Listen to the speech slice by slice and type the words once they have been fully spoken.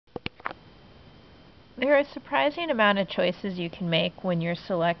There are a surprising amount of choices you can make when you're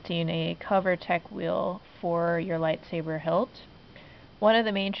selecting a Covertec wheel for your lightsaber hilt. One of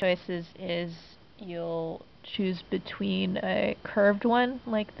the main choices is you'll choose between a curved one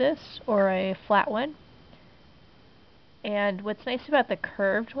like this or a flat one. And what's nice about the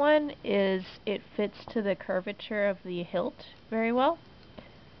curved one is it fits to the curvature of the hilt very well.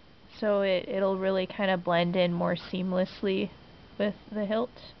 So it'll really kind of blend in more seamlessly with the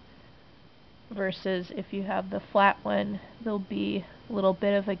hilt. Versus if you have the flat one, there'll be a little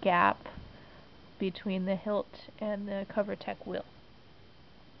bit of a gap between the hilt and the Covertec wheel.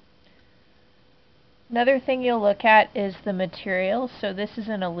 Another thing you'll look at is the material. So this is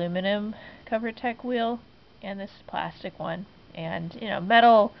an aluminum Covertec wheel, and this is a plastic one. And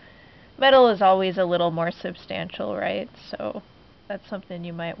metal is always a little more substantial, right? So that's something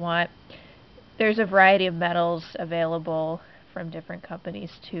you might want. There's a variety of metals available from different companies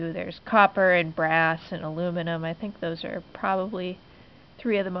too. There's copper and brass and aluminum. I think those are probably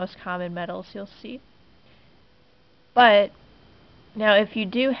three of the most common metals you'll see. But now if you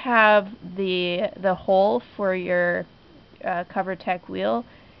do have the hole for your Covertec wheel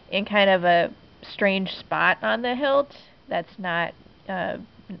in kind of a strange spot on the hilt that's not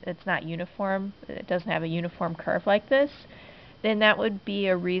it's not uniform, it doesn't have a uniform curve like this, then that would be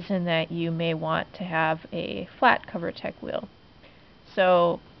a reason that you may want to have a flat Covertec wheel.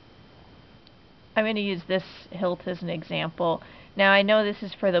 So I'm going to use this hilt as an example. Now I know this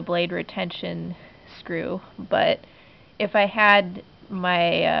is for the blade retention screw, but if I had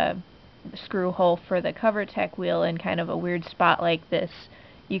my screw hole for the Covertec wheel in kind of a weird spot like this,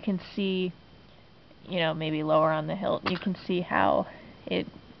 you can see, maybe lower on the hilt, you can see how it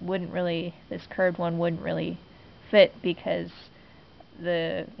wouldn't really, this curved one wouldn't really fit because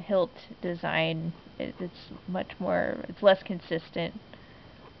the hilt design, it's much more, it's less consistent.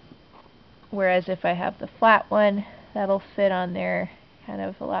 Whereas if I have the flat one, that'll fit on there kind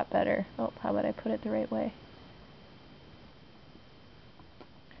of a lot better. Oh, how about I put it the right way?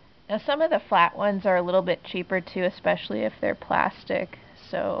 Now some of the flat ones are a little bit cheaper too, especially if they're plastic.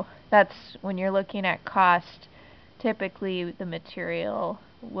 So that's when you're looking at cost, typically the material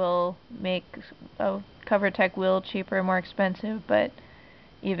will make a Covertec wheel cheaper and more expensive, but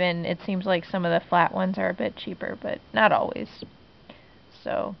even it seems like some of the flat ones are a bit cheaper, but not always.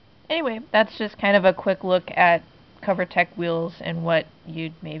 So anyway, that's just kind of a quick look at Covertec wheels and what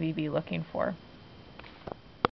you'd maybe be looking for.